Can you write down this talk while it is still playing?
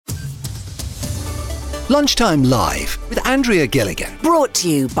Lunchtime Live with Andrea Gilligan. Brought to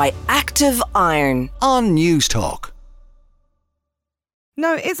you by Active Iron On News Talk.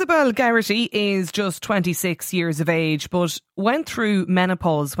 Now, Isabelle Geraghty is just 26 years of age, but went through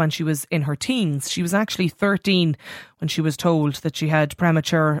menopause when she was in her teens. She was actually 13 when she was told that she had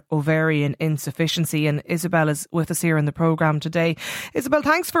premature ovarian insufficiency. And Isabelle is with us here in the programme today. Isabelle,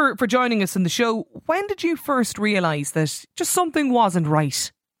 thanks for joining us in the show. When did you first realise that just something wasn't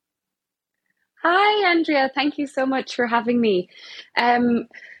right? Hi, Andrea. Thank you so much for having me. I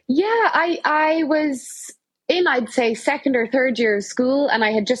was in, I'd say, second or third year of school, and I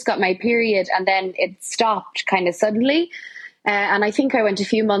had just got my period, and then it stopped kind of suddenly. And I think I went a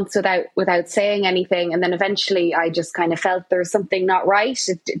few months without saying anything. And then eventually I just kind of felt there was something not right.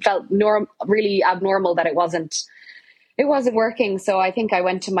 It felt really abnormal that it wasn't working. So I think I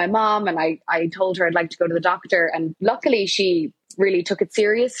went to my mom and I told her I'd like to go to the doctor. And luckily she really took it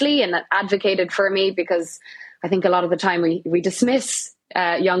seriously and advocated for me, because I think a lot of the time we dismiss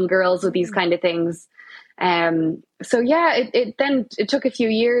young girls with these kind of things. It took a few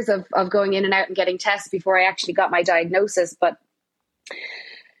years of going in and out and getting tests before I actually got my diagnosis. But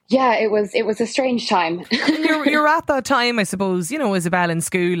yeah, it was a strange time. You're at that time, I suppose, Isabelle, in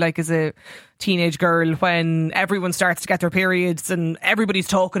school, like as a teenage girl, when everyone starts to get their periods and everybody's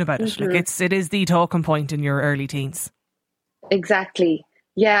talking about it. Mm-hmm. Like it is the talking point in your early teens. Exactly.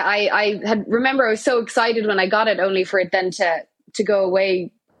 Yeah, I remember I was so excited when I got it, only for it then to go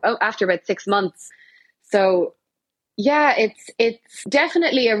away after about 6 months. So yeah, it's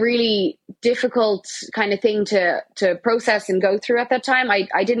definitely a really difficult kind of thing to process and go through at that time.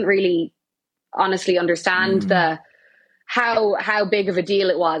 I didn't really honestly understand how big of a deal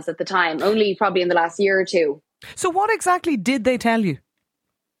it was at the time, only probably in the last year or two. So what exactly did they tell you?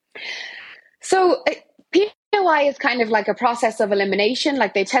 So POI is kind of like a process of elimination.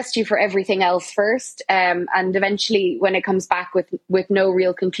 Like they test you for everything else first. And eventually when it comes back with no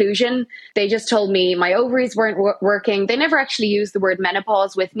real conclusion, they just told me my ovaries weren't working. They never actually used the word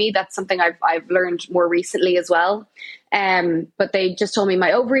menopause with me. That's something I've learned more recently as well. But they just told me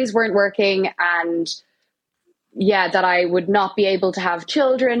my ovaries weren't working, and that I would not be able to have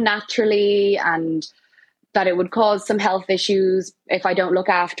children naturally, and that it would cause some health issues if I don't look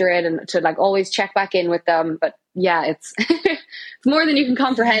after it, and to like always check back in with them. But yeah, it's it's more than you can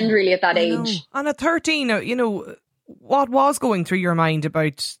comprehend really at that age. And at 13, what was going through your mind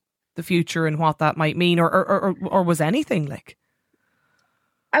about the future and what that might mean, or was anything like?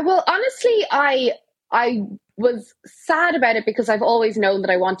 Well, honestly, I was sad about it, because I've always known that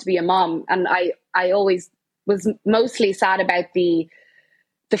I want to be a mom, and I always was mostly sad about the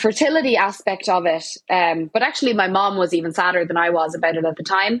fertility aspect of it. But actually my mom was even sadder than I was about it at the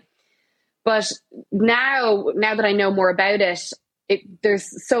time. But now that I know more about it,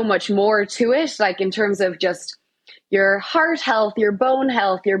 there's so much more to it, like in terms of just your heart health, your bone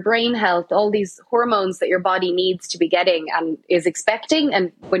health, your brain health, all these hormones that your body needs to be getting and is expecting.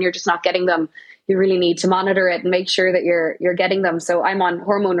 And when you're just not getting them, you really need to monitor it and make sure that you're getting them. So I'm on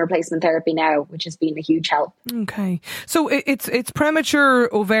hormone replacement therapy now, which has been a huge help. Okay, so it's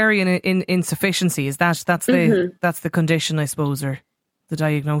premature ovarian insufficiency. That's the condition, I suppose, or the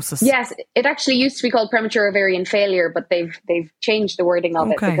diagnosis. Yes, it actually used to be called premature ovarian failure, but they've changed the wording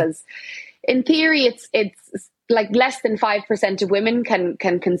of it, because in theory it's like less than 5% of women can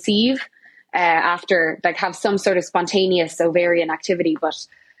conceive after, like, have some sort of spontaneous ovarian activity, but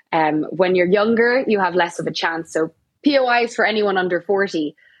when you're younger, you have less of a chance. So POI is for anyone under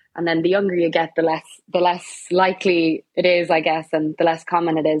 40. And then the younger you get, the less likely it is, I guess, and the less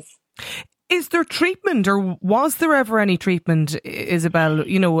common it is. Is there treatment, or was there ever any treatment, Isabelle,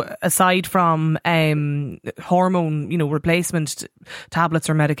 aside from hormone, replacement tablets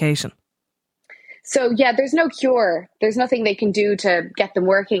or medication? So yeah, there's no cure. There's nothing they can do to get them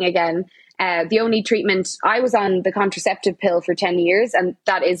working again. The only treatment, I was on the contraceptive pill for 10 years, and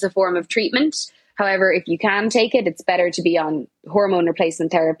that is a form of treatment. However, if you can take it, it's better to be on hormone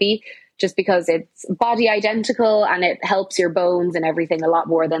replacement therapy, just because it's body identical and it helps your bones and everything a lot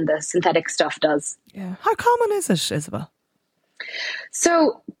more than the synthetic stuff does. Yeah. How common is it, Isabelle?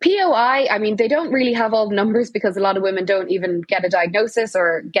 So POI, I mean, they don't really have all the numbers, because a lot of women don't even get a diagnosis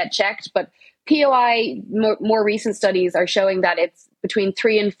or get checked. But POI, more recent studies are showing that it's between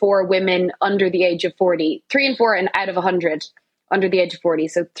 3 and 4 women under the age of 40. 3 and 4 and out of 100 under the age of 40.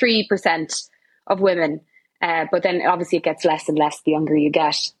 So 3% of women. But then obviously it gets less and less the younger you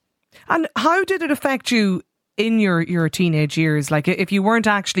get. And how did it affect you in your teenage years? Like, if you weren't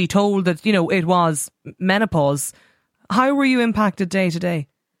actually told that, it was menopause, how were you impacted day to day?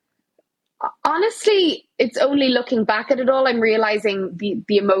 Honestly, it's only looking back at it all, I'm realizing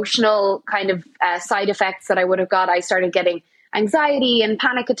the emotional kind of side effects that I would have got. I started getting anxiety and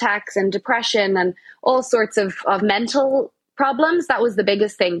panic attacks and depression and all sorts of mental problems. That was the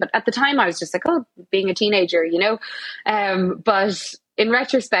biggest thing. But at the time I was just like, oh, being a teenager, you know. But in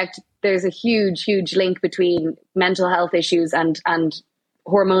retrospect, there's a huge, huge link between mental health issues and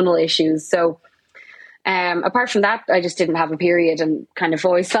hormonal issues. So apart from that, I just didn't have a period and kind of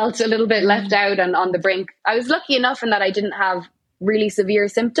always felt a little bit left out and on the brink. I was lucky enough in that I didn't have really severe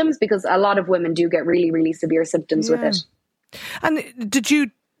symptoms, because a lot of women do get really, really severe symptoms with it. And did you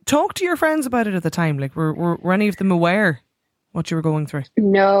talk to your friends about it at the time? Like, were any of them aware what you were going through?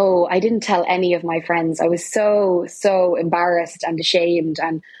 No, I didn't tell any of my friends. I was so embarrassed and ashamed.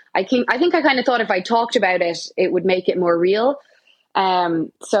 And I think I kind of thought if I talked about it, it would make it more real.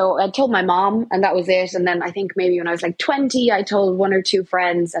 So I told my mom, and that was it. And then I think maybe when I was like 20, I told one or two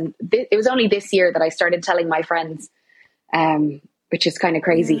friends, and it was only this year that I started telling my friends, which is kind of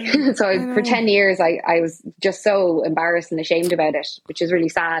crazy. So for 10 years, I was just so embarrassed and ashamed about it, which is really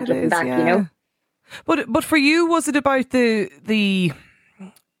sad looking back, you know. But for you, was it about the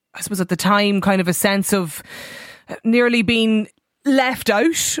I suppose at the time, kind of a sense of nearly being left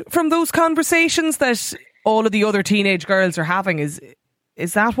out from those conversations that all of the other teenage girls are having? Is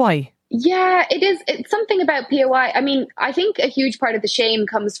that why? Yeah, it is. It's something about POI. I mean, I think a huge part of the shame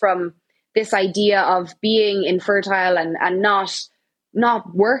comes from this idea of being infertile and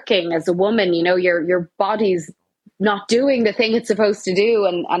not working as a woman. You know, your body's not doing the thing it's supposed to do,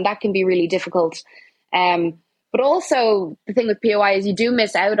 and that can be really difficult. But also the thing with POI is you do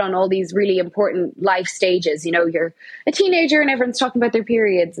miss out on all these really important life stages. You know, you're a teenager and everyone's talking about their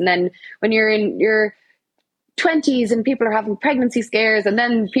periods, and then when you're in your 20s and people are having pregnancy scares, and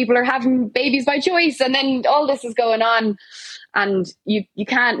then people are having babies by choice, and then all this is going on, and you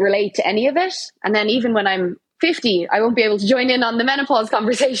can't relate to any of it. And then even when I'm 50, I won't be able to join in on the menopause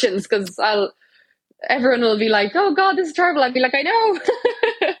conversations, because everyone will be like, oh God, this is terrible. I'll be like, I know.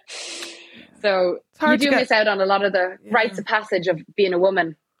 So you do miss out on a lot of the rites of passage of being a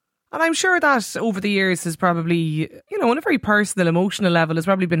woman. And I'm sure that over the years has probably, you know, on a very personal, emotional level, has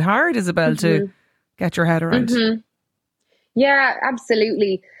probably been hard, Isabelle, to get your head around. Yeah,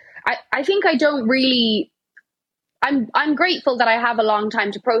 absolutely. I think I don't really, I'm grateful that I have a long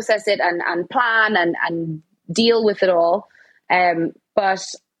time to process it and plan and deal with it all. But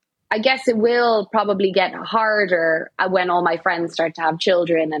I guess it will probably get harder when all my friends start to have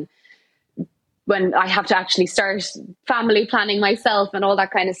children, and when I have to actually start family planning myself and all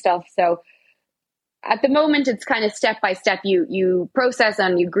that kind of stuff. So at the moment, it's kind of step by step. You process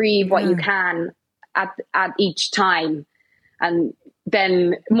and you grieve what you can at each time, and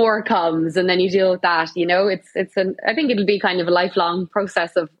then more comes, and then you deal with that. You know, I think it'll be kind of a lifelong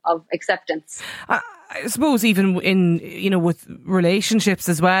process of acceptance. I suppose even in, you know, with relationships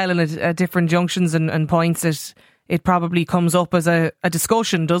as well, and at different junctions and points, it probably comes up as a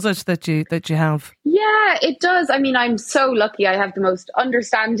discussion, does it, that you have? Yeah, it does. I mean, I'm so lucky. I have the most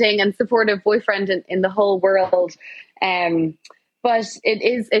understanding and supportive boyfriend in the whole world. But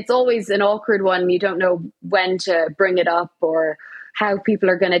it's always an awkward one. You don't know when to bring it up or how people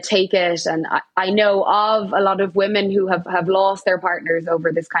are going to take it. And I know of a lot of women who have lost their partners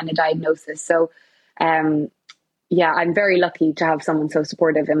over this kind of diagnosis. So, yeah, I'm very lucky to have someone so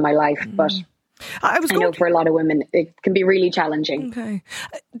supportive in my life. But I know for a lot of women, it can be really challenging. Okay.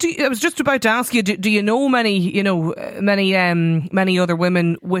 I was just about to ask you, do you know many other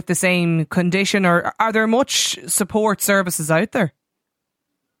women with the same condition, or are there much support services out there?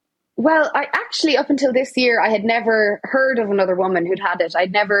 Well, I actually, up until this year, I had never heard of another woman who'd had it. I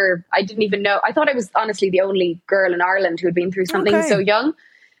didn't even know. I thought I was honestly the only girl in Ireland who had been through something so young.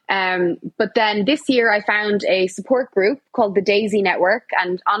 But then this year I found a support group called the Daisy Network,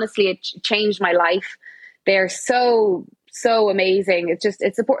 and honestly, it changed my life. They're so amazing. It's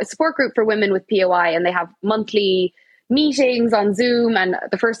a support group for women with POI, and they have monthly meetings on Zoom. And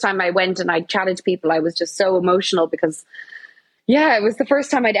the first time I went and I chatted to people, I was just so emotional because, yeah, it was the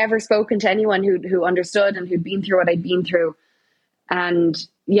first time I'd ever spoken to anyone who understood and who'd been through what I'd been through. And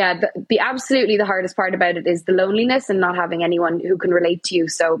yeah, the absolutely the hardest part about it is the loneliness and not having anyone who can relate to you.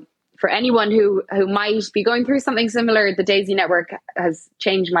 So for anyone who might be going through something similar, the Daisy Network has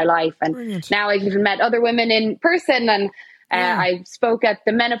changed my life. And Brilliant. Now I've even met other women in person, and I spoke at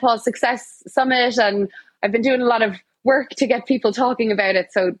the Menopause Success Summit, and I've been doing a lot of work to get people talking about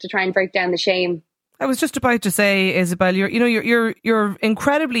it, so to try and break down the shame. I was just about to say, Isabelle, you're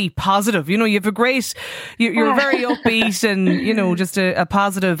incredibly positive. You have a great, you're very upbeat and, just a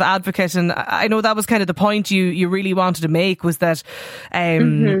positive advocate. And I know that was kind of the point you really wanted to make, was that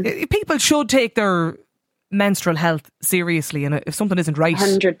people should take their menstrual health seriously. And if something isn't right,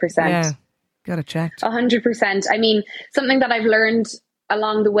 100%. Yeah, get it checked. 100%. I mean, something that I've learned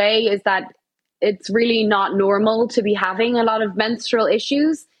along the way is that it's really not normal to be having a lot of menstrual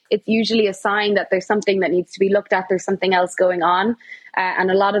issues. It's usually a sign that there's something that needs to be looked at. There's something else going on. And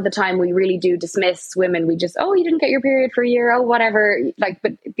a lot of the time we really do dismiss women. We just, you didn't get your period for a year. Oh, whatever.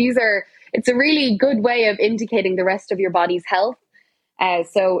 But it's a really good way of indicating the rest of your body's health.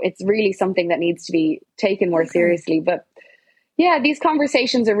 So it's really something that needs to be taken more seriously. But yeah, these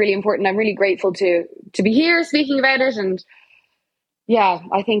conversations are really important. I'm really grateful to be here speaking about it. And yeah,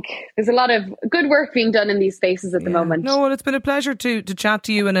 I think there's a lot of good work being done in these spaces at the moment. No, well, it's been a pleasure to chat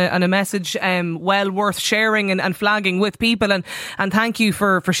to you, and a message well worth sharing and flagging with people. And thank you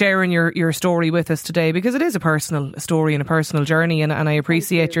for sharing your story with us today, because it is a personal story and a personal journey. And I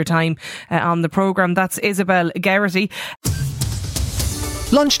appreciate your time on the programme. That's Isabelle Geraghty.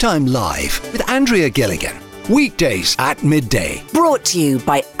 Lunchtime Live with Andrea Gilligan. Weekdays at midday. Brought to you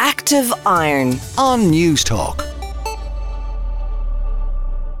by Active Iron On News Talk.